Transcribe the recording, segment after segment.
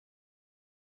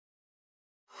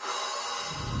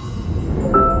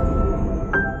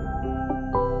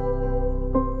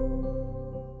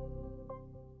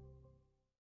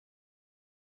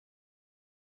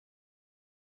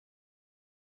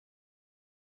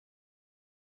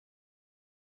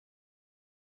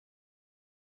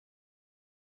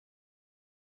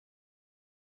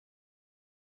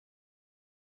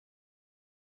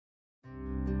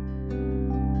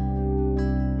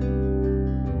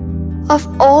Of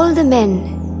all the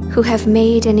men who have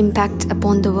made an impact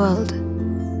upon the world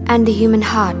and the human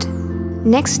heart,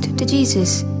 next to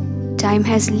Jesus, time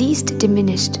has least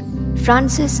diminished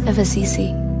Francis of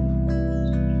Assisi.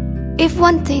 If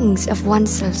one thinks of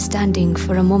oneself standing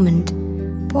for a moment,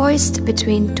 poised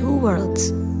between two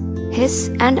worlds, his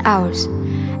and ours,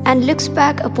 and looks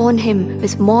back upon him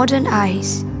with modern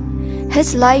eyes,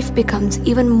 his life becomes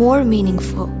even more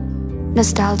meaningful,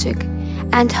 nostalgic,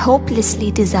 and hopelessly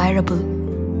desirable.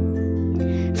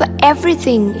 For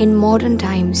everything in modern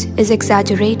times is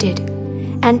exaggerated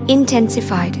and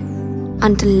intensified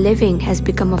until living has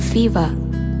become a fever,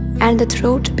 and the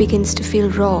throat begins to feel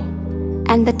raw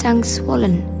and the tongue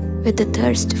swollen with the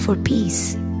thirst for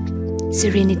peace,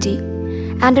 serenity,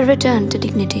 and a return to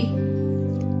dignity.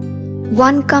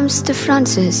 One comes to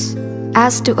Francis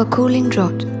as to a cooling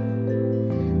draught.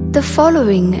 The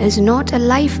following is not a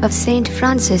life of Saint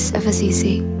Francis of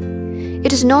Assisi.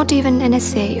 It is not even an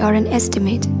essay or an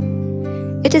estimate.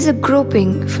 It is a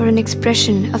groping for an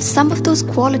expression of some of those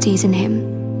qualities in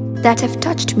him that have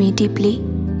touched me deeply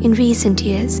in recent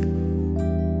years.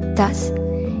 Thus,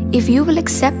 if you will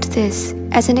accept this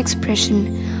as an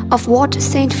expression of what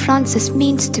Saint Francis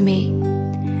means to me,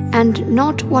 and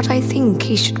not what I think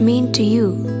he should mean to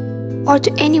you or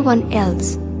to anyone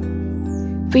else,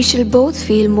 we shall both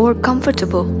feel more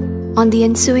comfortable on the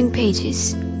ensuing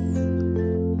pages.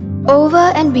 Over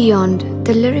and beyond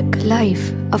the lyric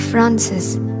life of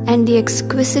Francis and the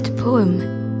exquisite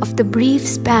poem of the brief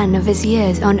span of his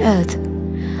years on earth,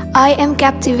 I am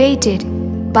captivated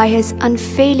by his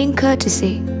unfailing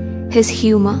courtesy, his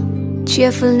humor,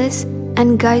 cheerfulness,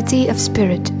 and gaiety of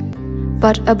spirit,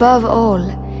 but above all,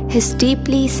 his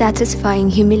deeply satisfying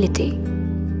humility.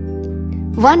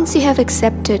 Once you have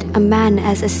accepted a man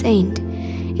as a saint,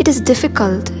 it is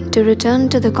difficult to return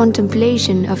to the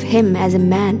contemplation of him as a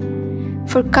man,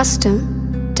 for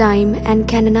custom, time, and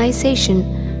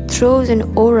canonization throws an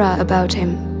aura about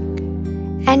him.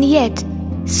 And yet,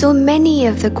 so many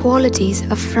of the qualities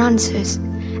of Francis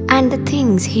and the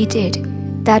things he did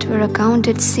that were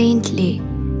accounted saintly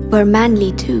were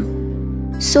manly too,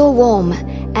 so warm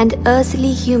and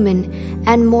earthly human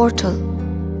and mortal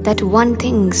that one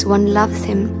thinks one loves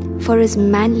him for his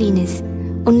manliness,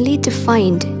 only to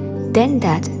find then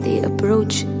that they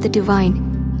approach the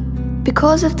divine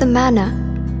because of the manner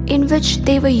in which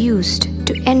they were used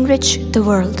to enrich the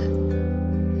world.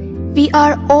 We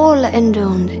are all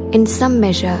endowed in some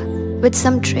measure with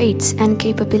some traits and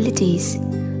capabilities,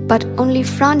 but only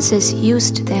Francis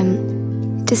used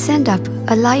them to send up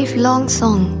a lifelong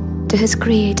song to his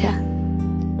Creator.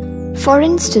 For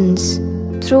instance,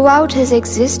 throughout his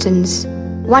existence,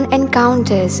 one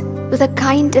encounters with a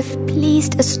kind of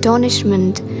pleased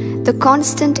astonishment the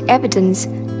constant evidence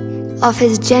of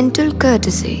his gentle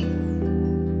courtesy.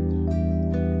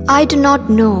 I do not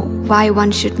know why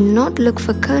one should not look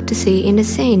for courtesy in a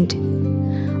saint,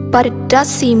 but it does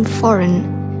seem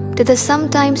foreign to the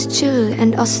sometimes chill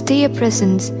and austere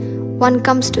presence one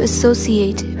comes to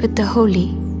associate with the holy.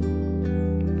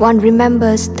 One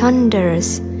remembers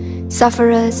thunderers,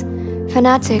 sufferers,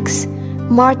 fanatics,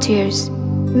 martyrs,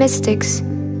 mystics,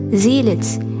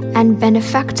 zealots, and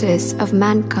benefactors of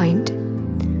mankind,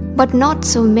 but not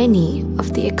so many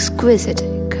of the exquisite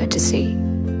courtesy.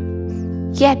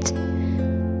 Yet,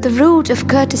 the root of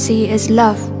courtesy is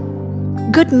love.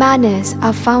 Good manners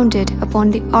are founded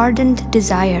upon the ardent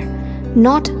desire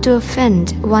not to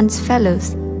offend one's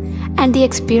fellows and the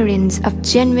experience of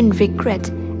genuine regret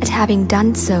at having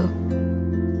done so.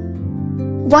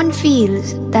 One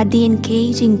feels that the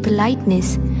engaging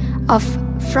politeness of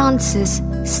Francis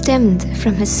stemmed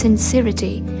from his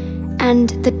sincerity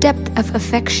and the depth of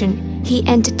affection he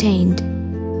entertained,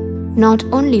 not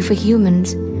only for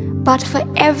humans, but for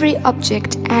every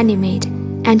object animate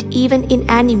and even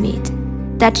inanimate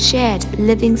that shared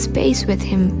living space with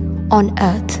him on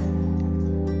earth.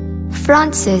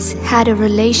 Francis had a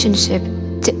relationship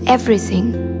to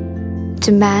everything,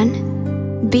 to man,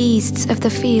 beasts of the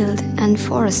field and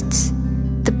forests,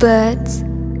 the birds,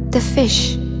 the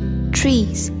fish,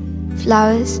 trees,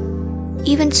 flowers,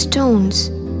 even stones,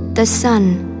 the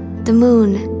sun, the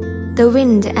moon, the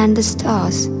wind and the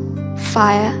stars,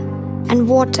 fire and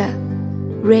water,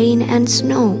 rain and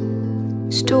snow,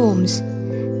 storms,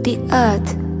 the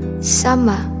earth,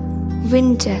 summer,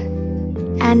 winter,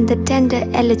 and the tender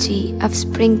elegy of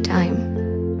springtime.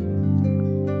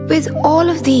 With all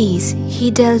of these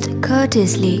he dealt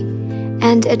courteously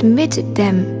and admitted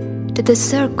them to the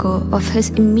circle of his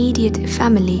immediate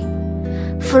family.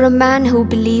 For a man who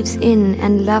believes in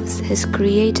and loves his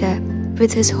Creator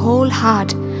with his whole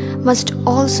heart must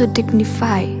also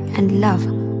dignify and love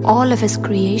all of his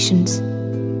creations.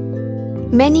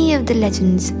 Many of the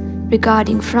legends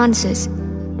regarding Francis,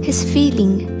 his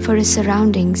feeling for his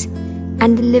surroundings,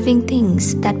 and the living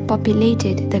things that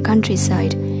populated the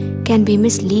countryside can be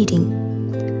misleading,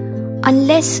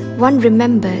 unless one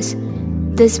remembers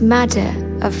this matter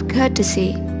of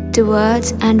courtesy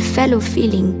towards and fellow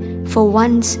feeling for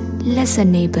one's lesser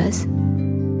neighbors.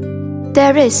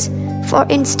 There is, for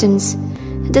instance,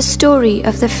 the story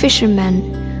of the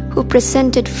fisherman who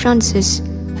presented Francis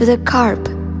with a carp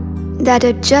that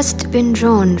had just been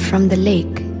drawn from the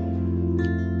lake.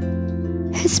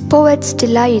 His poet's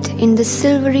delight in the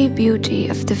silvery beauty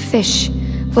of the fish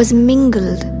was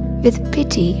mingled with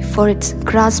pity for its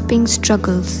grasping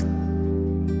struggles.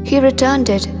 He returned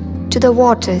it to the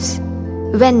waters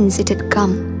whence it had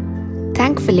come.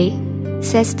 Thankfully,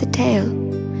 says the tale,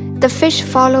 the fish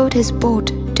followed his boat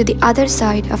to the other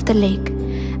side of the lake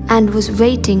and was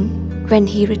waiting when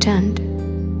he returned.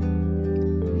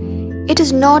 It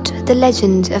is not the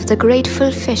legend of the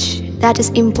grateful fish that is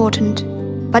important,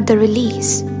 but the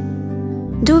release.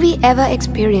 Do we ever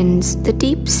experience the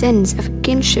deep sense of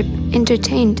kinship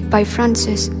entertained by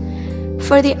Francis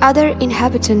for the other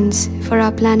inhabitants for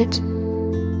our planet?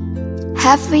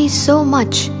 Have we so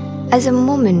much as a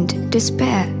moment to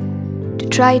spare to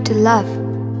try to love,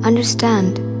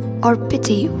 understand, or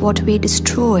pity what we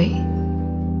destroy?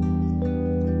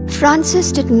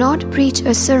 Francis did not preach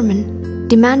a sermon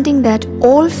demanding that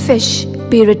all fish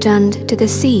be returned to the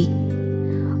sea,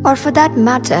 or for that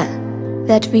matter,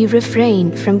 that we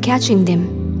refrain from catching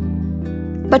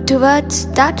them. But towards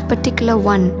that particular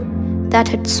one that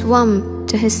had swum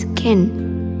to his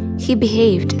ken, he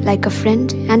behaved like a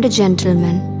friend and a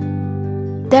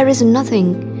gentleman. There is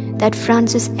nothing that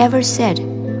Francis ever said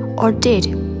or did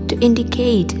to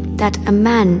indicate that a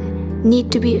man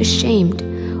need to be ashamed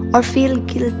or feel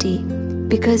guilty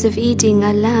because of eating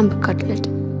a lamb cutlet,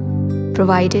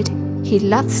 provided he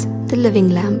loves the living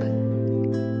lamb.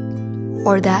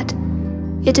 Or that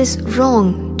it is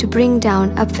wrong to bring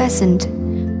down a pheasant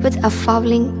with a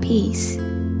fowling piece,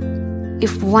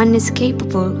 if one is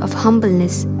capable of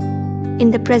humbleness in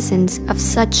the presence of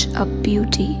such a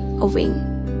beauty of wing.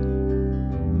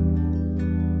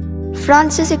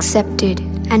 Francis accepted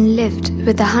and lived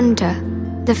with the hunter,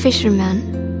 the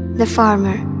fisherman, the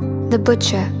farmer, the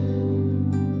butcher.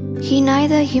 He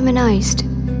neither humanized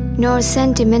nor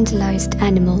sentimentalized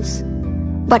animals,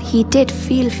 but he did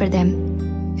feel for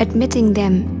them, admitting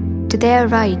them to their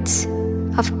rights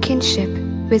of kinship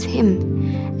with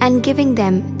him and giving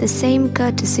them the same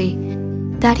courtesy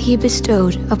that he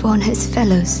bestowed upon his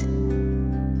fellows.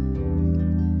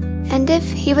 And if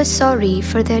he was sorry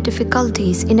for their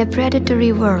difficulties in a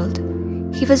predatory world,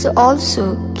 he was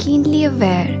also keenly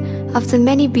aware of the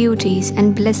many beauties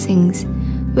and blessings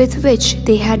with which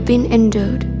they had been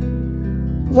endowed.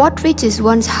 What reaches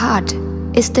one's heart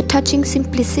is the touching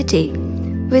simplicity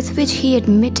with which he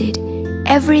admitted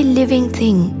every living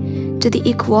thing to the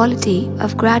equality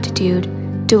of gratitude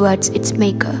towards its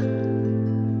maker.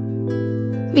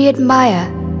 We admire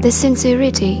the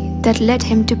sincerity that led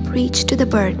him to preach to the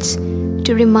birds,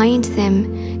 to remind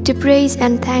them to praise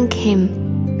and thank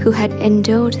him who had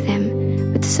endowed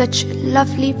them with such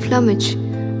lovely plumage,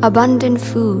 abundant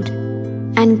food,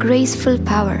 and graceful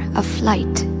power of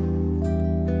flight.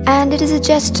 And it is a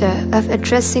gesture of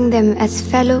addressing them as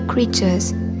fellow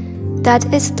creatures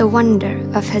that is the wonder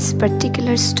of his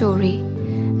particular story,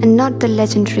 and not the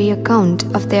legendary account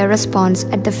of their response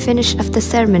at the finish of the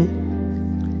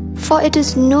sermon. For it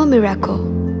is no miracle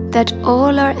that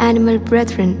all our animal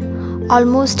brethren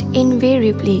almost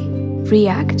invariably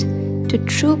react to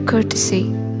true courtesy,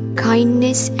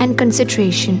 kindness, and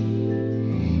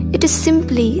consideration. It is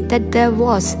simply that there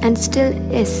was and still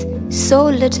is so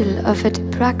little of it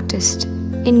practiced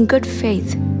in good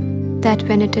faith that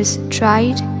when it is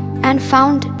tried and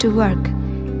found to work,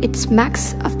 it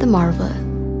smacks of the marvel.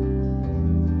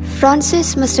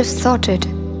 Francis must have thought it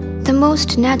the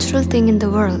most natural thing in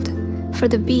the world for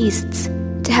the beasts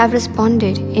to have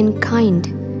responded in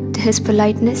kind to his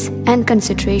politeness and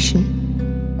consideration.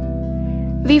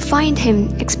 We find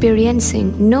him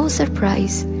experiencing no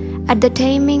surprise at the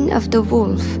taming of the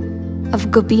wolf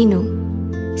of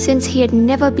Gobino, since he had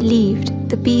never believed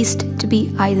the beast to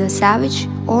be either savage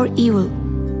or evil,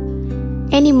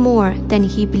 any more than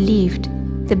he believed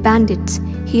the bandits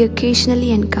he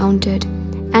occasionally encountered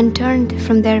and turned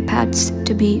from their paths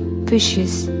to be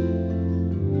vicious.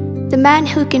 The man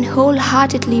who can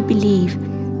wholeheartedly believe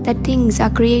that things are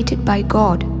created by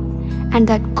God and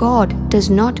that God does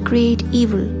not create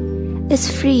evil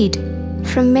is freed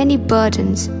from many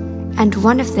burdens, and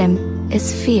one of them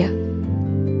is fear.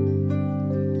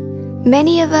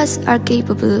 Many of us are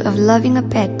capable of loving a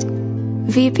pet,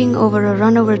 weeping over a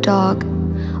run-over dog,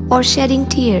 or shedding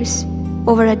tears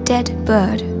over a dead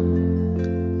bird.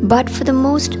 But for the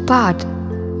most part,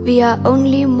 we are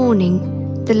only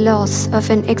mourning the loss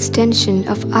of an extension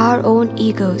of our own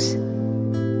egos.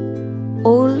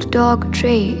 Old dog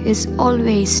Trey is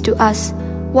always to us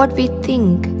what we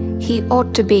think he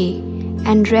ought to be,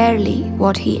 and rarely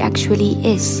what he actually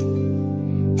is.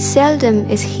 Seldom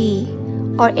is he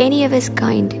or any of his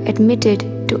kind admitted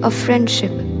to a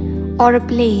friendship or a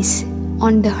place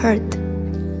on the hearth,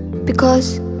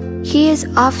 because he is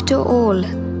after all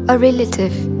a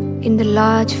relative in the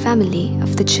large family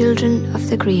of the children of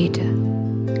the Creator.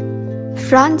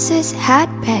 Francis had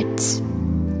pets: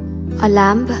 a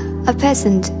lamb, a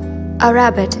peasant, a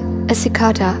rabbit, a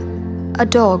cicada, a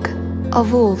dog, a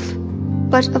wolf,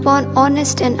 but upon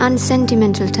honest and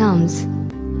unsentimental terms.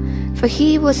 For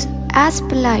he was as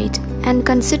polite and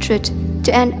considerate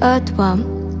to an earthworm,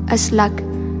 a slug,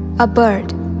 a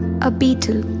bird, a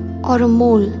beetle, or a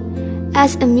mole,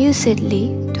 as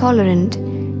amusedly tolerant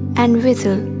and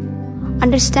withal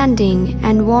understanding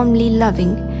and warmly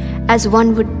loving as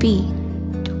one would be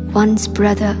to one's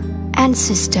brother and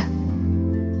sister.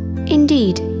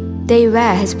 Indeed, they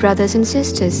were his brothers and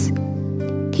sisters.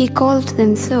 He called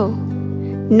them so,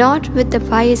 not with the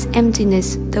pious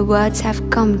emptiness the words have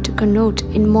come to connote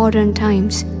in modern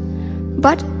times,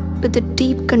 but with the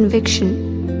deep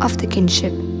conviction of the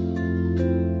kinship.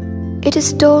 It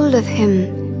is told of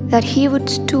him that he would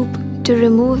stoop to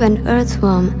remove an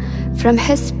earthworm from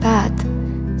his path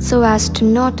so as to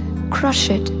not crush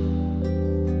it.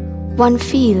 One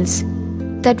feels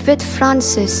that with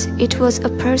Francis it was a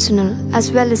personal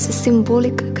as well as a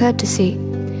symbolic courtesy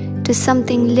to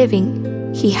something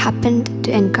living he happened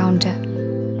to encounter.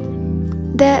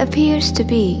 There appears to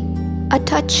be a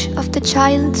touch of the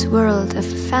child's world of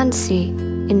fancy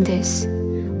in this,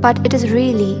 but it is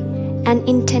really an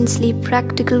intensely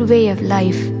practical way of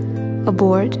life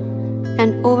aboard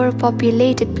an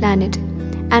overpopulated planet,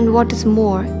 and what is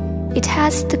more, it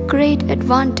has the great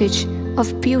advantage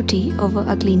of beauty over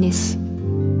ugliness.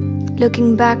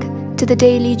 Looking back to the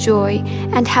daily joy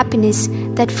and happiness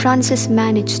that Francis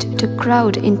managed to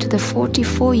crowd into the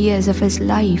 44 years of his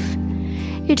life,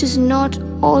 it is not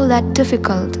all that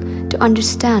difficult to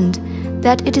understand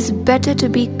that it is better to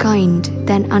be kind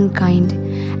than unkind,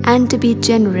 and to be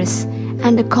generous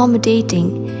and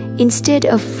accommodating instead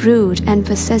of rude and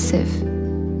possessive.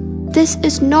 This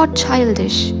is not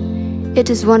childish. It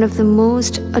is one of the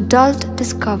most adult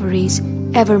discoveries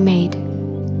ever made.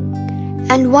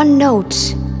 And one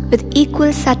notes with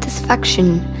equal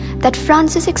satisfaction that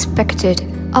Francis expected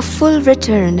a full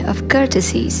return of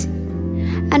courtesies.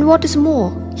 And what is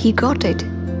more, he got it.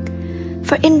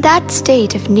 For in that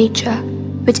state of nature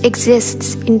which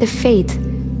exists in the faith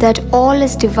that all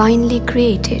is divinely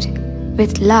created,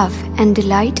 with love and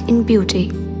delight in beauty.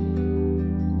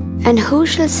 And who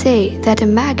shall say that a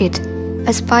maggot,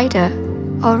 a spider,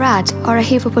 a rat, or a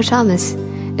hippopotamus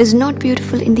is not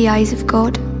beautiful in the eyes of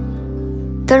God?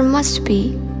 There must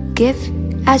be give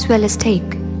as well as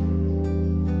take.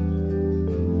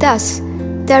 Thus,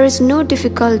 there is no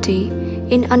difficulty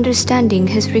in understanding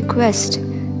his request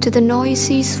to the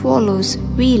noisy swallows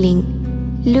wheeling,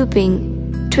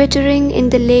 looping, twittering in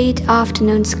the late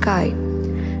afternoon sky,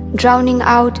 drowning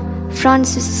out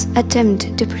Francis's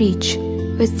attempt to preach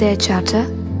with their chatter.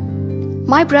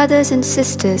 My brothers and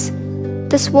sisters,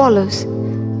 the swallows,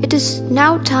 it is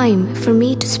now time for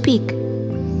me to speak.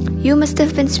 You must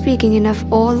have been speaking enough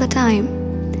all the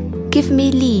time. Give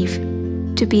me leave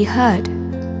to be heard.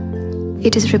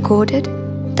 It is recorded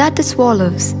that the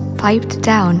swallows piped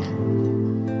down.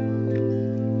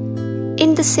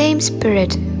 In the same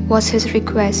spirit was his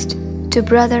request to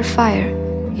Brother Fire,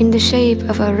 in the shape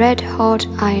of a red-hot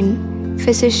iron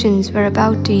physicians were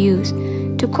about to use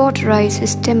to cauterize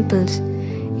his temples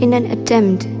in an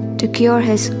attempt to cure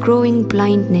his growing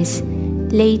blindness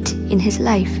late in his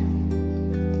life.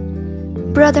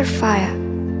 Brother Fire,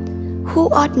 who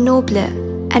art nobler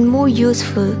and more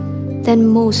useful than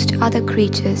most other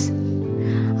creatures,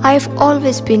 I have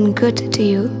always been good to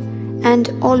you, and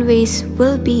always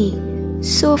will be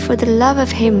so for the love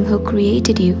of Him who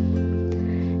created you.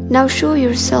 Now show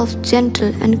yourself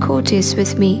gentle and courteous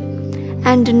with me,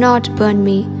 and do not burn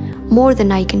me more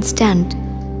than I can stand.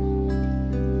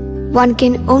 One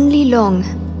can only long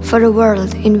for a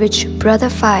world in which Brother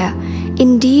Fire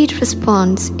indeed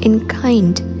responds in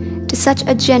kind to such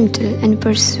a gentle and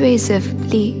persuasive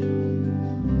plea.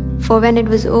 For when it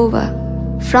was over,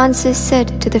 Francis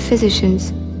said to the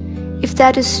physicians, "If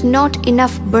that is not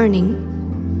enough burning,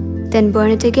 then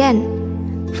burn it again,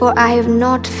 for I have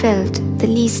not felt the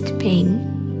least pain.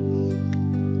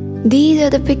 These are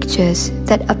the pictures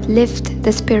that uplift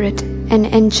the spirit and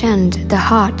enchant the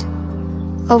heart.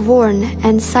 A worn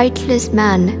and sightless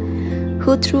man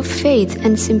who through faith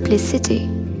and simplicity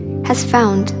has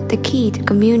found the key to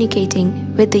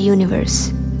communicating with the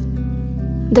universe.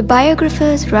 The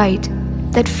biographers write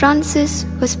that Francis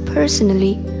was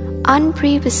personally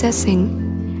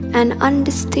unprepossessing and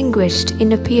undistinguished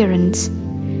in appearance,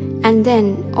 and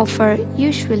then offer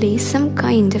usually some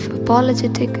kind of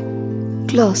apologetic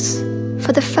gloss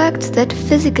for the fact that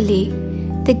physically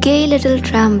the gay little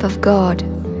tramp of God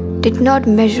did not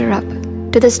measure up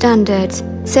to the standards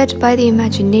set by the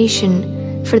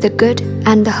imagination for the good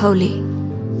and the holy.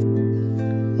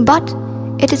 But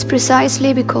it is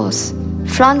precisely because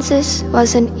Francis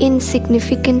was an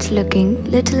insignificant-looking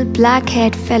little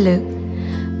black-haired fellow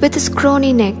with a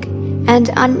scrawny neck and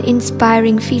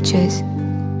uninspiring features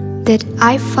that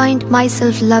I find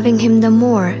myself loving him the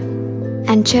more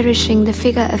and cherishing the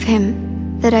figure of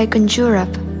him that I conjure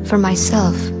up for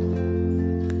myself.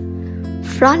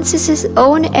 Francis's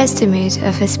own estimate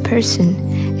of his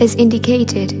person is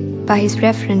indicated by his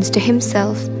reference to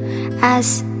himself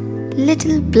as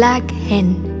Little Black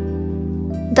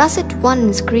Hen, thus at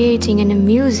once creating an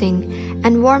amusing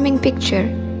and warming picture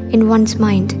in one's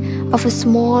mind of a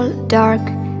small, dark,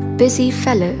 busy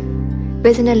fellow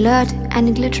with an alert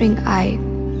and glittering eye,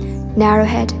 narrow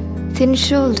head, thin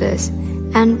shoulders,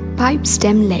 and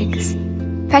pipe-stem legs,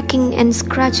 pecking and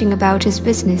scratching about his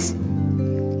business,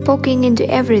 poking into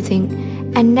everything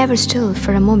and never still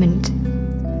for a moment.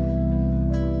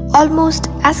 Almost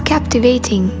as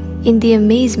captivating in the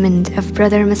amazement of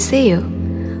Brother Maceo,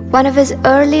 one of his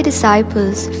early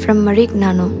disciples from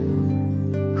Marignano,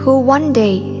 who one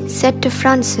day said to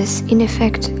Francis in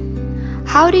effect,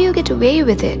 "How do you get away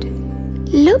with it?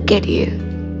 Look at you.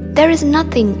 There is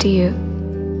nothing to you.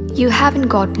 You haven't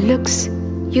got looks.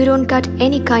 You don't got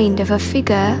any kind of a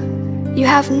figure. You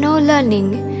have no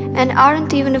learning and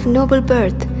aren't even of noble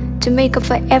birth to make up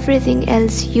for everything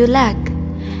else you lack.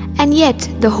 And yet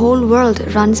the whole world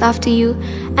runs after you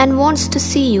and wants to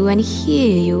see you and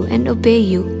hear you and obey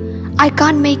you. I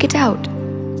can't make it out."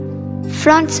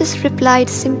 Francis replied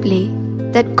simply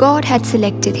that God had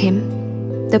selected him,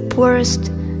 the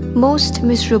poorest, most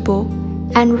miserable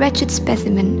and wretched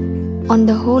specimen on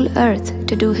the whole earth,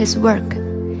 to do his work,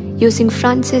 using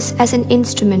Francis as an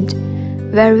instrument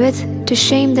wherewith to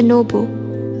shame the noble,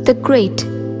 the great,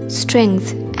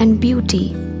 strength and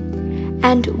beauty,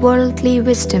 and worldly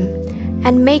wisdom,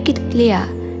 and make it clear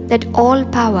that all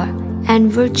power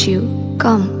and virtue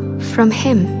come from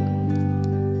him,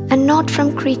 and not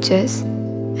from creatures,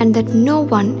 and that no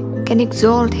one can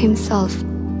exalt himself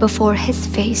before his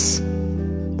face.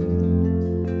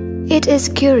 It is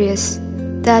curious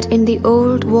that in the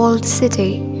old walled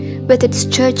city, with its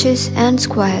churches and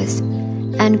squares,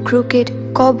 and crooked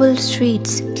cobbled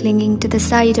streets clinging to the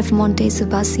side of Monte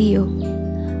Subasio,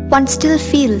 one still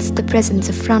feels the presence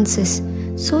of Francis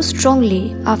so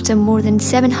strongly after more than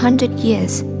 700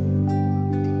 years.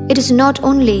 It is not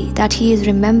only that he is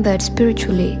remembered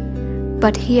spiritually,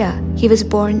 but here he was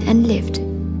born and lived.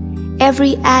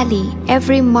 Every alley,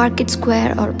 every market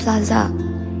square or plaza,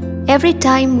 every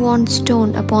time-worn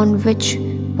stone upon which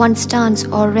one stands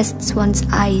or rests one's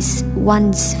eyes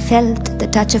once felt the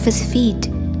touch of his feet,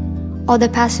 or the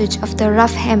passage of the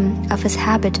rough hem of his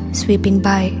habit sweeping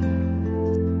by.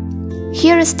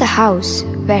 Here is the house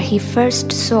where he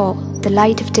first saw the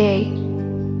light of day.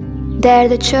 There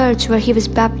the church where he was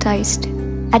baptized.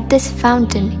 At this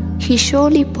fountain he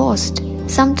surely paused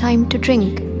some time to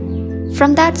drink.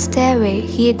 From that stairway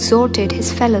he exhorted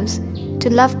his fellows to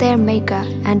love their Maker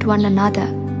and one another.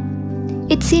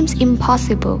 It seems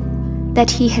impossible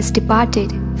that he has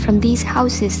departed from these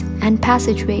houses and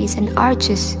passageways and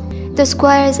arches, the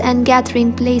squares and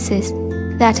gathering places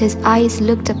that his eyes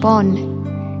looked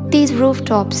upon, these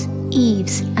rooftops,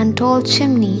 eaves and tall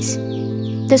chimneys,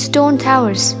 the stone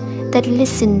towers that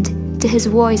listened to his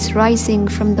voice rising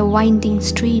from the winding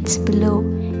streets below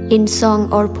in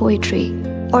song or poetry,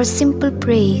 or simple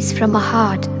praise from a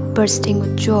heart bursting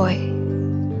with joy.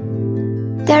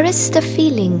 There is the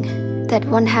feeling that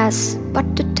one has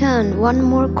but to turn one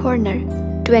more corner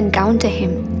to encounter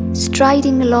him,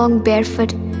 striding along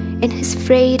barefoot in his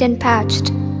frayed and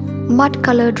patched,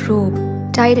 mud-colored robe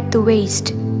tied at the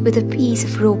waist with a piece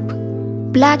of rope,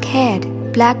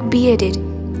 black-haired, black-bearded,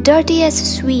 dirty as a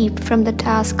sweep from the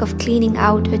task of cleaning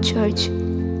out a church,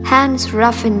 hands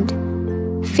roughened,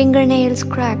 fingernails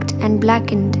cracked and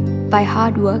blackened by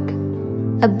hard work,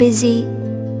 a busy,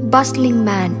 bustling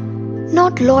man,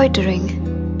 not loitering,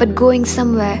 but going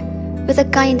somewhere with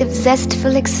a kind of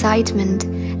zestful excitement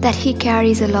that he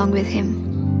carries along with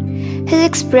him. His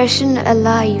expression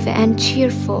alive and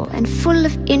cheerful and full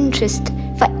of interest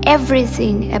for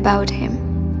everything about him.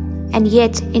 And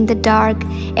yet in the dark,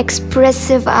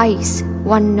 expressive eyes,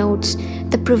 one notes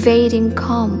the pervading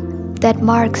calm that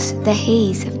marks the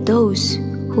haze of those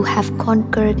who have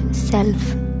conquered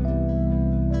self.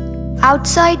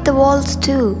 Outside the walls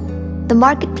too, the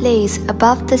marketplace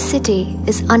above the city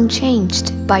is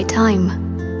unchanged by time.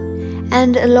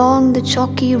 And along the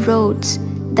chalky roads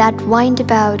that wind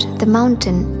about the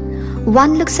mountain,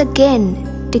 one looks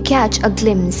again to catch a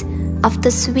glimpse of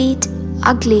the sweet,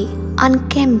 ugly,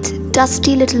 unkempt,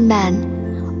 dusty little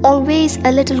man, always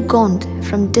a little gaunt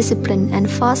from discipline and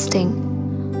fasting,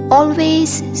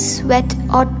 always sweat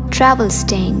or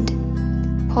travel-stained,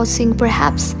 pausing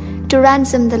perhaps to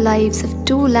ransom the lives of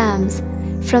 2 lambs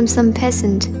from some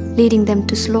peasant leading them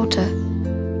to slaughter.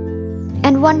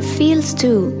 And one feels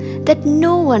too that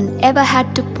no one ever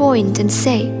had to point and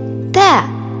say, "There,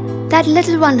 that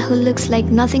little one who looks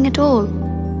like nothing at all,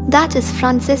 that is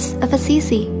Francis of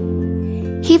Assisi."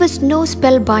 He was no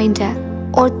spellbinder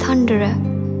or thunderer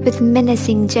with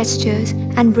menacing gestures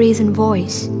and brazen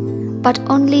voice, but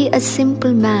only a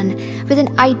simple man with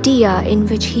an idea in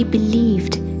which he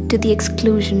believed to the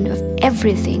exclusion of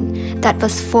everything that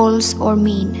was false or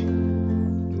mean.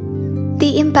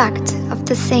 The impact of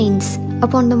the saints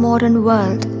upon the modern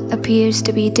world appears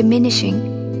to be diminishing.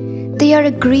 They are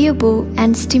agreeable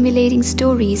and stimulating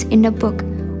stories in a book,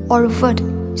 or wood,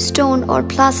 stone or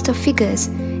plaster figures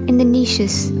in the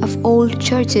niches of old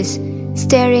churches,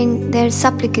 staring their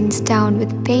supplicants down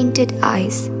with painted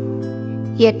eyes.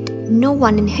 Yet no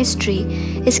one in history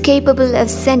is capable of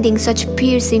sending such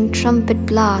piercing trumpet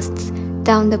blasts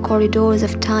down the corridors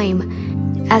of time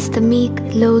as the meek,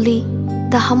 lowly,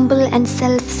 the humble and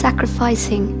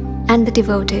self-sacrificing, and the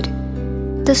devoted.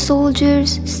 The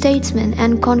soldiers, statesmen,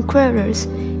 and conquerors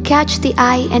catch the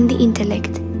eye and the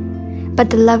intellect, but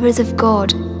the lovers of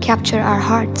God capture our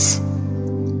hearts.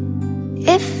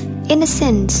 If, in a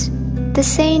sense, the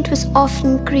saint was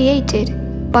often created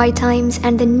by times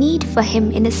and the need for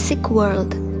him in a sick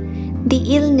world, the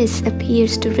illness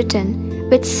appears to return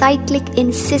with cyclic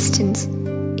insistence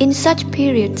in such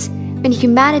periods when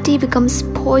humanity becomes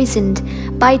poisoned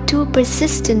by too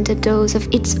persistent a dose of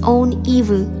its own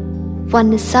evil.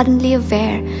 One is suddenly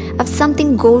aware of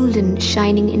something golden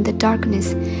shining in the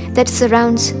darkness that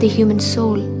surrounds the human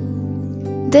soul.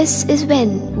 This is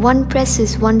when one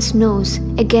presses one's nose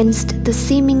against the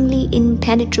seemingly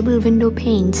impenetrable window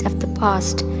panes of the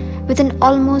past with an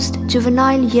almost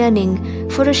juvenile yearning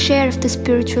for a share of the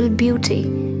spiritual beauty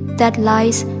that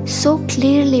lies so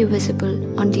clearly visible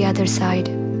on the other side.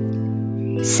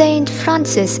 Saint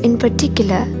Francis in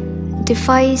particular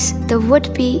defies the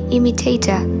would-be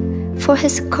imitator, for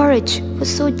his courage was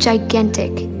so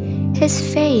gigantic, his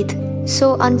faith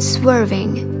so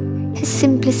unswerving, his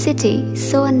simplicity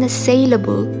so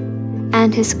unassailable,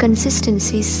 and his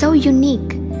consistency so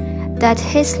unique that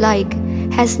his like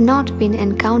has not been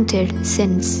encountered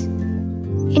since.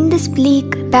 In this bleak,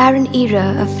 barren era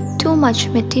of too much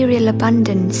material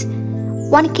abundance,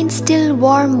 one can still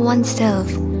warm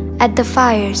oneself at the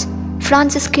fires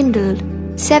Francis kindled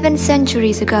 7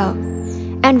 centuries ago,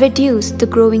 and reduce the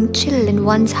growing chill in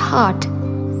one's heart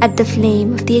at the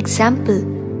flame of the example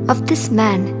of this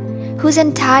man whose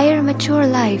entire mature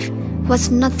life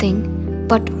was nothing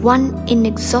but one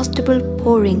inexhaustible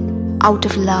pouring out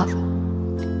of love.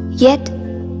 Yet,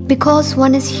 because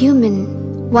one is human,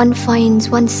 one finds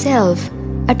oneself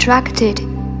attracted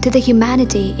to the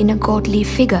humanity in a godly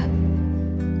figure.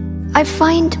 I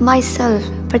find myself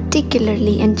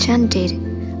particularly enchanted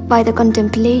by the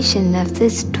contemplation of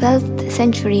this 12th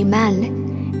century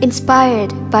man,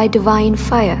 inspired by divine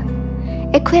fire,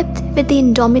 equipped with the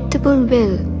indomitable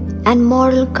will and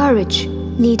moral courage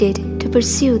needed to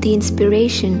pursue the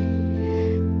inspiration,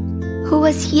 who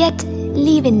was yet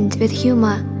leavened with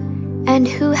humor, and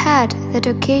who had that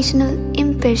occasional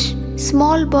impish,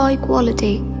 small boy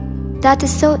quality that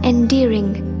is so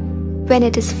endearing when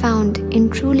it is found in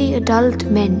truly adult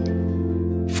men.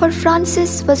 For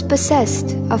Francis was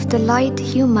possessed of the light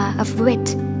humor of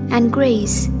wit and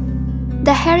grace,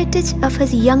 the heritage of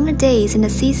his younger days in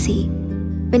Assisi,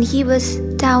 when he was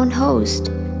town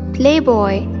host,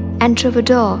 playboy, and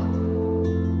troubadour.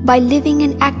 By living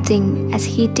and acting as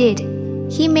he did,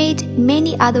 he made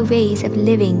many other ways of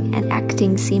living and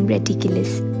acting seem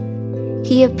ridiculous.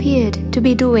 He appeared to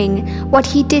be doing what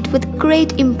he did with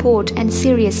great import and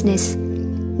seriousness.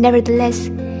 Nevertheless,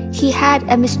 he had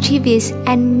a mischievous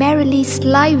and merrily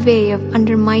sly way of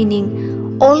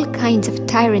undermining all kinds of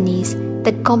tyrannies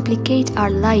that complicate our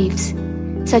lives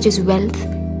such as wealth,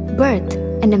 birth,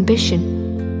 and ambition.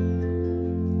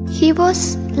 He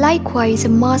was likewise a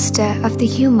master of the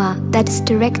humor that is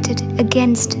directed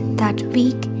against that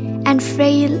weak and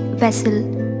frail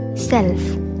vessel, self.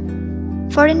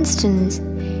 For instance,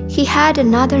 he had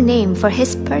another name for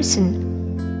his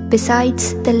person,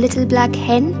 besides the little black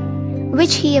hen,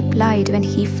 which he applied when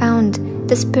he found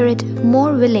the spirit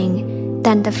more willing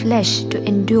than the flesh to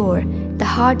endure the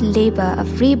hard labor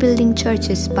of rebuilding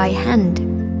churches by hand.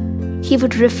 He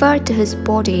would refer to his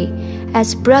body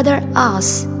as brother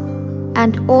ass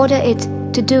and order it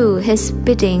to do his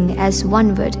bidding as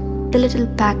one would the little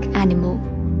pack animal.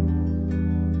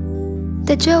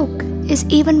 The joke is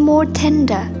even more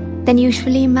tender than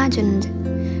usually imagined,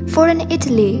 for in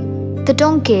Italy, the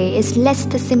donkey is less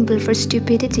the symbol for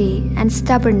stupidity and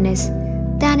stubbornness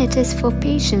than it is for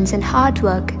patience and hard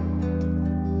work.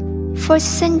 For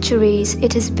centuries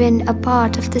it has been a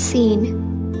part of the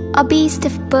scene, a beast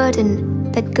of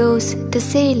burden that goes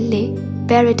docilely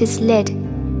where it is led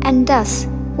and does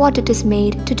what it is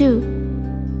made to do,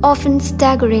 often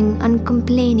staggering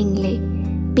uncomplainingly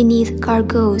beneath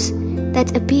cargoes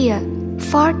that appear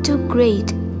far too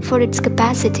great for its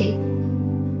capacity.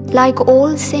 Like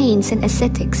all saints and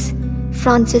ascetics,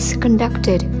 Francis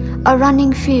conducted a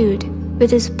running feud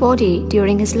with his body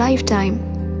during his lifetime,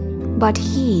 but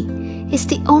he is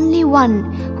the only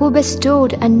one who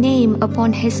bestowed a name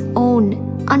upon his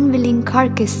own unwilling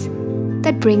carcass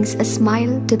that brings a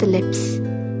smile to the lips.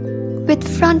 With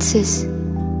Francis,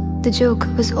 the joke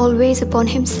was always upon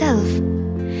himself.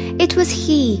 It was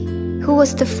he who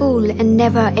was the fool and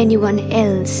never anyone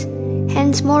else.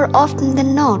 Hence, more often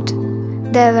than not,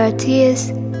 there were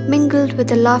tears mingled with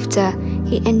the laughter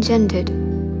he engendered.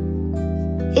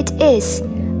 It is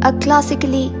a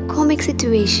classically comic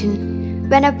situation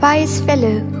when a pious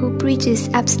fellow who preaches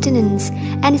abstinence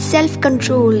and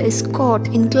self-control is caught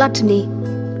in gluttony,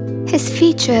 his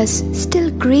features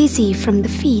still greasy from the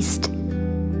feast.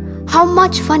 How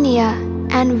much funnier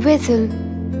and withal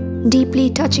deeply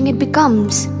touching it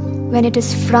becomes when it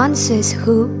is Francis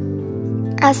who,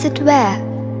 as it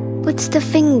were, puts the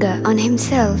finger on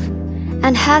himself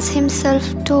and has himself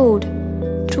towed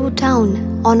through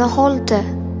town on a halter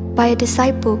by a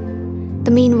disciple,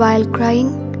 the meanwhile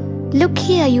crying, "Look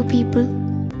here, you people,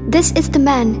 this is the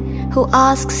man who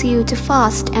asks you to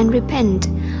fast and repent,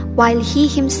 while he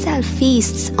himself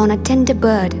feasts on a tender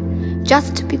bird,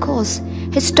 just because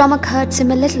his stomach hurts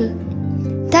him a little.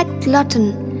 That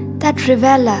glutton, that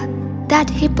reveler, that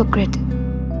hypocrite."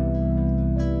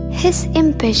 His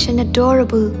impish and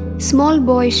adorable, small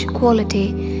boyish quality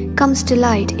comes to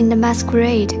light in the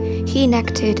masquerade he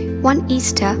enacted one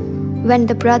Easter when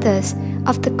the brothers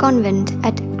of the convent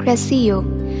at Crescio,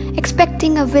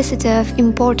 expecting a visitor of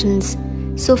importance,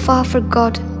 so far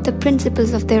forgot the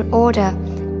principles of their order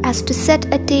as to set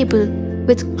a table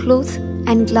with cloth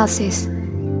and glasses.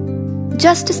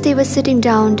 Just as they were sitting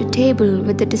down to table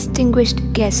with the distinguished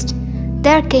guest,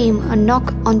 there came a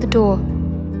knock on the door,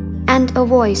 and a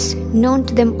voice known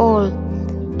to them all,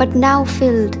 but now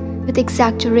filled with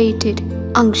exaggerated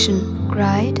unction,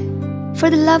 cried, "For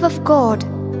the love of God,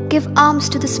 give alms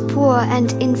to this poor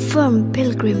and infirm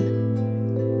pilgrim."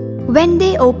 When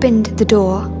they opened the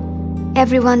door,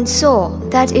 everyone saw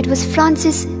that it was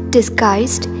Francis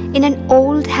disguised in an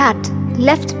old hat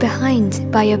left behind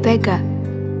by a beggar,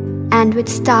 and with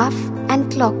staff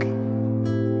and cloak.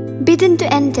 Bidden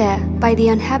to enter by the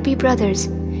unhappy brothers,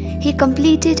 he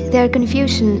completed their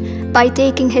confusion by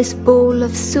taking his bowl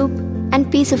of soup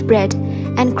and piece of bread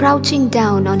and crouching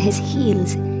down on his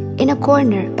heels in a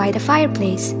corner by the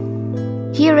fireplace.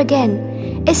 Here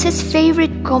again is his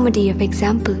favorite comedy of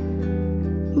example.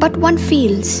 But one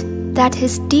feels that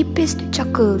his deepest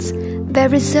chuckles were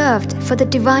reserved for the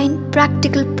divine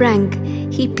practical prank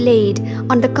he played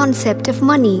on the concept of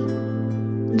money.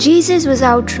 Jesus was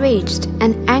outraged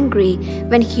and angry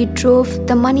when he drove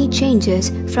the money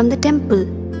changers from the temple.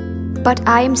 But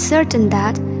I am certain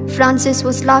that Francis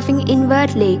was laughing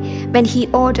inwardly when he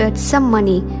ordered some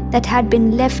money that had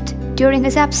been left during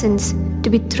his absence to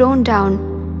be thrown down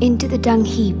into the dung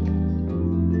heap.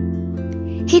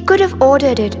 He could have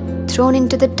ordered it thrown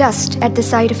into the dust at the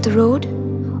side of the road,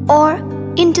 or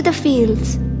into the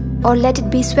fields, or let it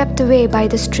be swept away by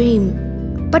the stream.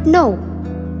 But no,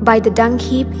 by the dung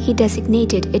heap he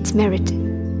designated its merit,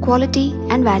 quality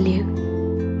and value.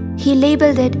 He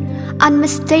labeled it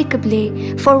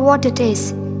unmistakably for what it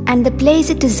is and the place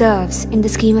it deserves in the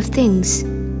scheme of things.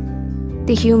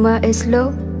 The humor is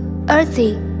low,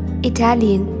 earthy,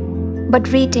 Italian,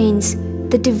 but retains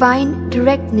the divine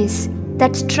directness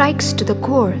that strikes to the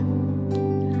core.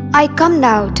 I come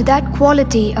now to that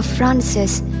quality of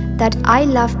Francis that I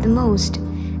love the most,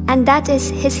 and that is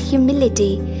his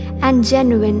humility and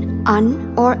genuine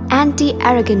or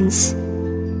anti-arrogance.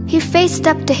 He faced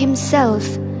up to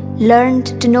himself,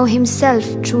 learned to know himself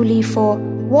truly for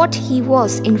what he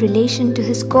was in relation to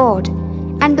his God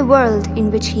and the world in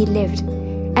which he lived,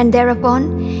 and thereupon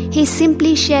he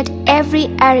simply shed every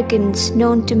arrogance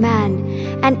known to man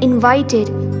and invited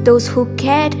those who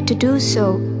cared to do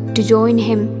so to join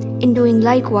him in doing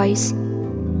likewise.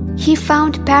 He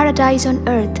found paradise on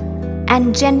earth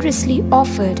and generously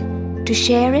offered to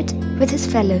share it with his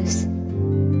fellows.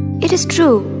 It is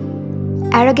true,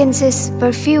 arrogances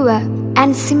were fewer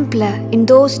and simpler in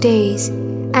those days,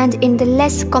 and in the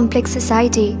less complex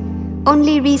society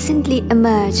only recently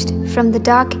emerged from the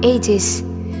dark ages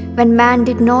when man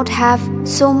did not have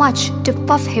so much to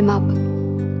puff him up.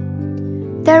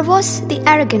 There was the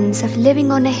arrogance of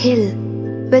living on a hill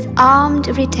with armed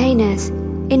retainers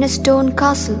in a stone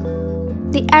castle,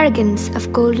 the arrogance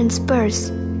of golden spurs,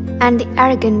 and the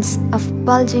arrogance of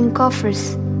bulging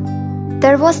coffers.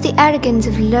 There was the arrogance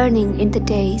of learning in the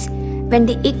days when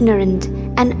the ignorant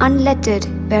and unlettered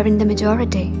were in the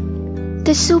majority.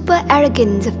 The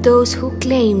super-arrogance of those who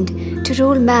claimed to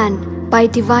rule man by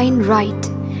divine right,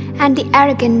 and the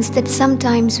arrogance that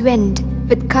sometimes went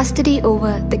with custody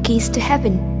over the keys to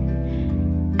heaven.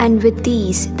 And with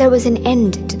these there was an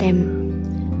end to them.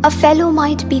 A fellow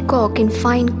might peacock in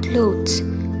fine clothes,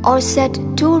 or set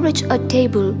too rich a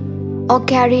table, or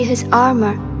carry his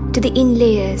armor to the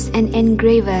inlayers and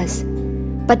engravers.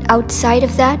 But outside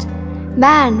of that,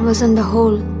 man was on the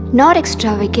whole not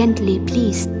extravagantly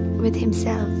pleased with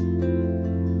himself.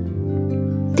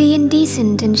 The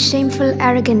indecent and shameful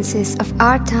arrogances of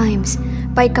our times,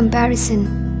 by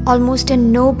comparison, almost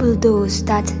ennoble those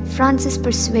that Francis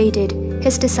persuaded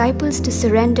his disciples to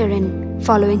surrender in,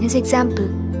 following his example.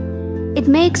 It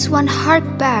makes one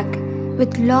hark back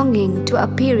with longing to a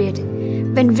period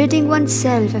when ridding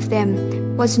oneself of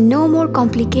them was no more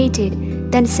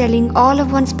complicated than selling all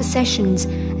of one's possessions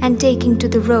and taking to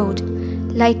the road,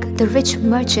 like the rich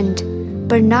merchant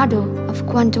Bernardo of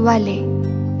Quantovale,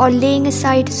 or laying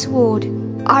aside sword,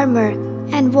 armor,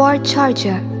 and war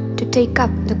charger to take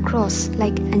up the cross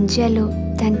like Angelo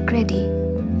Tancredi,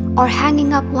 or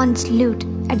hanging up one's lute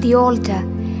at the altar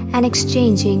and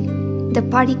exchanging the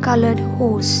party-colored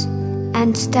horse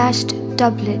and stashed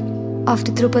doublet of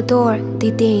the troubadour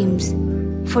des dames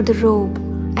for the robe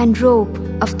and robe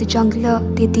of the jongleur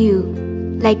des dieux,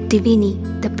 like Divini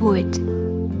the poet.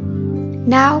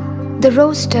 Now the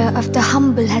roster of the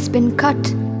humble has been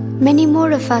cut. Many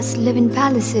more of us live in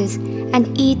palaces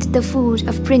and eat the food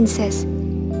of princes.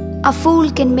 A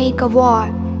fool can make a war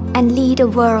and lead a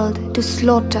world to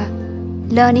slaughter.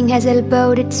 Learning has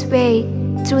elbowed its way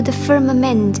through the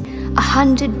firmament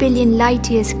 100 billion light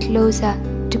years closer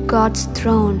to God's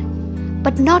throne,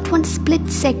 but not one split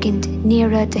second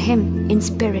nearer to Him in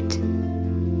spirit.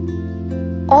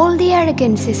 All the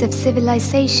arrogances of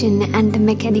civilization and the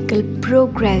mechanical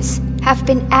progress have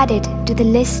been added to the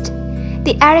list.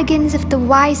 The arrogance of the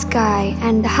wise guy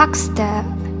and the huckster,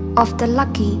 of the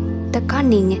lucky, the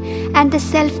cunning, and the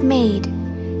self-made,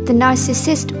 the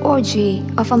narcissist orgy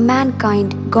of a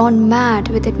mankind gone mad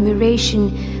with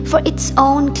admiration for its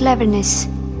own cleverness.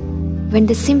 When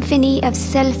the symphony of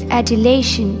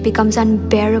self-adulation becomes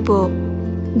unbearable,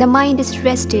 the mind is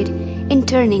rested in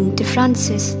turning to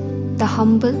Francis, the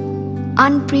humble,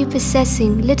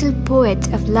 unprepossessing little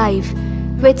poet of life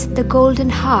with the golden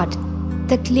heart,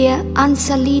 the clear,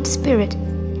 unsullied spirit,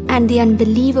 and the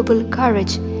unbelievable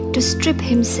courage to strip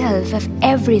himself of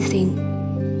everything.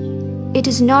 It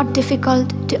is not difficult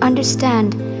to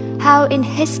understand how in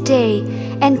his day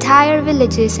entire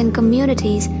villages and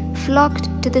communities flocked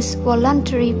to this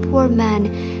voluntary poor man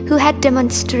who had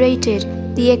demonstrated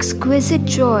the exquisite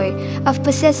joy of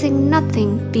possessing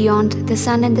nothing beyond the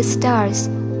sun and the stars,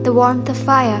 the warmth of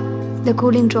fire, the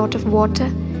cooling draught of water,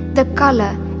 the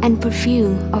color and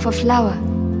perfume of a flower.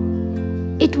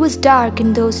 It was dark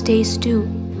in those days too,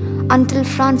 until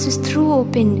Francis threw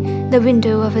open the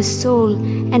window of his soul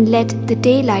and let the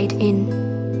daylight in.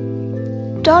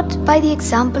 Taught by the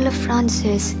example of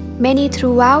Francis, many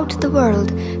throughout the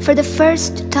world for the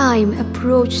first time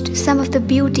approached some of the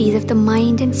beauties of the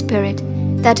mind and spirit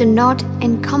that are not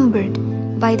encumbered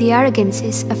by the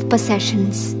arrogances of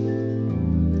possessions.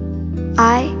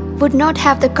 I would not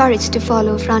have the courage to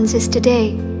follow Francis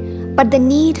today, but the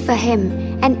need for him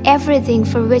and everything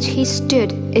for which he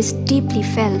stood is deeply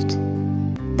felt.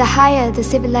 The higher the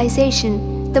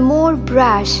civilization, the more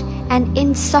brash and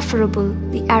insufferable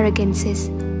the arrogances,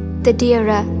 the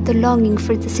dearer the longing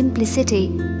for the simplicity,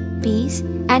 peace,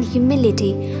 and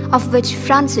humility of which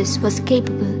Francis was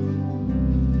capable.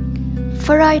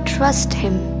 For I trust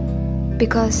him,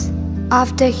 because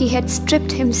after he had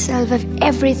stripped himself of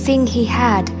everything he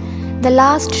had, the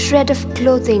last shred of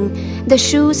clothing, the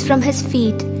shoes from his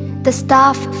feet, the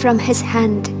staff from his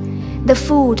hand, the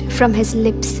food from his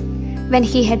lips, when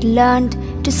he had learned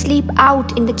to sleep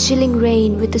out in the chilling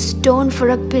rain with a stone for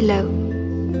a pillow,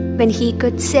 when he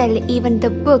could sell even the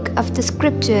book of the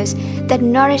scriptures that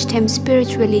nourished him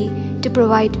spiritually to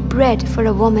provide bread for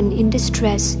a woman in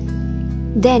distress,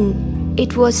 then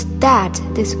it was that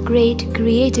this great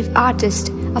creative artist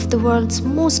of the world's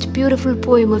most beautiful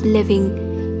poem of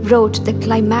living wrote the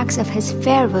climax of his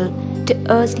farewell to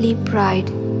earthly pride.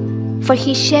 For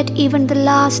he shed even the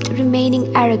last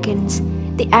remaining arrogance,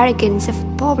 the arrogance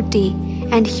of poverty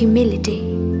and humility.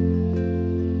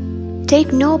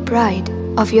 Take no pride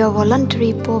of your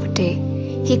voluntary poverty,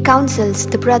 he counsels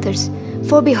the brothers,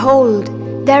 for behold,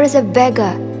 there is a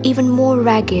beggar even more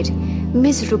ragged,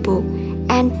 miserable,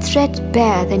 and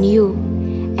threadbare than you,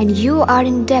 and you are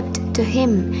in debt to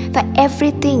him for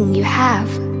everything you have.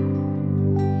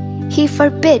 He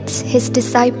forbids his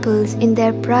disciples in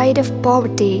their pride of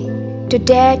poverty to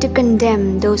dare to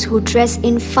condemn those who dress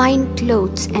in fine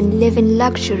clothes and live in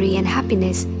luxury and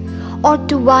happiness, or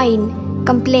to whine,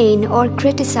 complain, or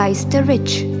criticize the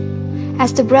rich.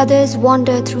 As the brothers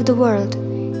wander through the world,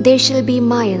 they shall be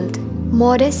mild,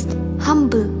 modest,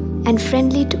 humble, and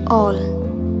friendly to all.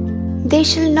 They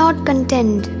shall not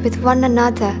contend with one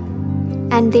another,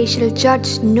 and they shall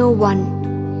judge no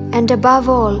one, and above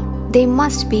all, they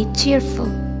must be cheerful.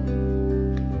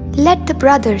 Let the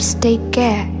brothers take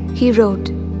care, he wrote,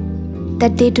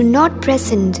 that they do not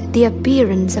present the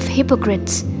appearance of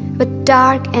hypocrites with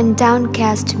dark and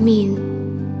downcast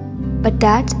mien, but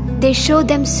that they show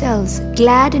themselves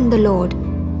glad in the Lord,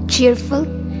 cheerful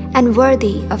and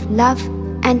worthy of love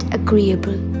and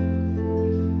agreeable.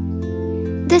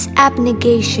 This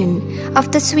abnegation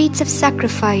of the sweets of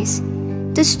sacrifice,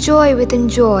 this joy within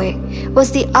joy,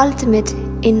 was the ultimate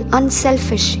in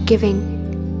unselfish giving.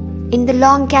 In the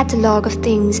long catalogue of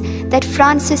things that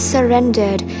Francis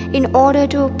surrendered in order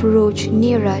to approach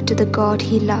nearer to the God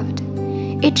he loved,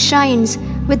 it shines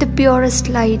with the purest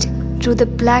light through the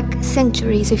black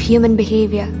centuries of human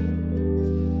behavior.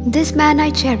 This man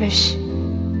I cherish,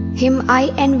 him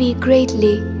I envy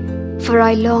greatly, for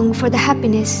I long for the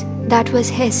happiness that was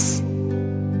his.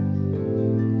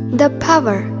 The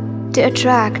power to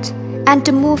attract and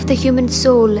to move the human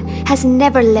soul has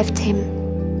never left him.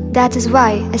 That is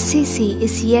why Assisi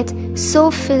is yet so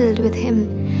filled with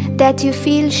him that you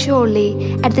feel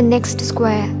surely at the next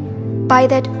square, by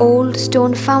that old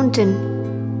stone fountain,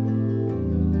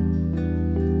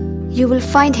 you will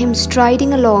find him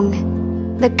striding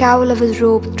along, the cowl of his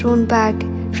robe thrown back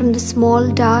from the small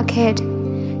dark head,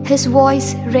 his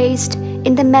voice raised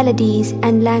in the melodies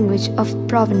and language of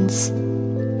Provence,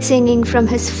 singing from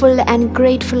his full and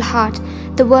grateful heart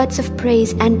the words of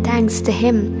praise and thanks to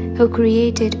him who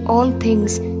created all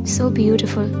things so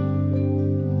beautiful.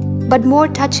 But more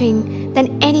touching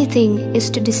than anything is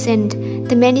to descend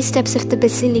the many steps of the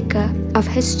basilica of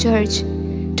his church,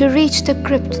 to reach the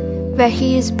crypt where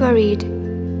he is buried,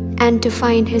 and to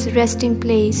find his resting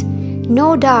place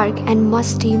no dark and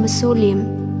musty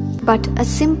mausoleum, but a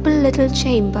simple little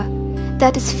chamber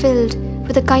that is filled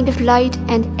with a kind of light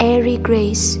and airy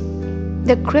grace.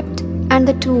 The crypt and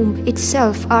the tomb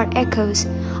itself are echoes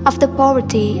of the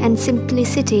poverty and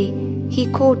simplicity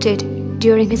he quoted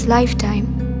during his lifetime.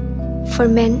 For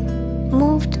men,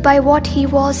 moved by what he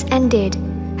was and did,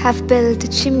 have built a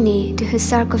chimney to his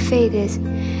sarcophagus,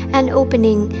 an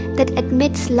opening that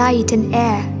admits light and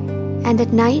air, and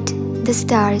at night the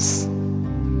stars.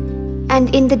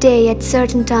 And in the day at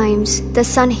certain times, the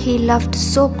sun he loved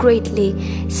so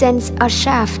greatly sends a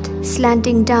shaft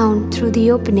slanting down through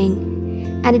the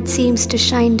opening, and it seems to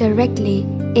shine directly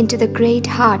into the great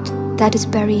heart that is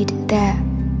buried there.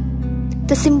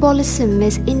 The symbolism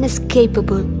is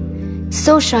inescapable.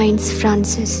 So shines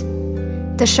Francis,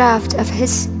 the shaft of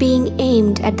his being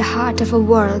aimed at the heart of a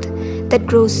world that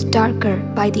grows darker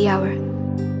by the hour.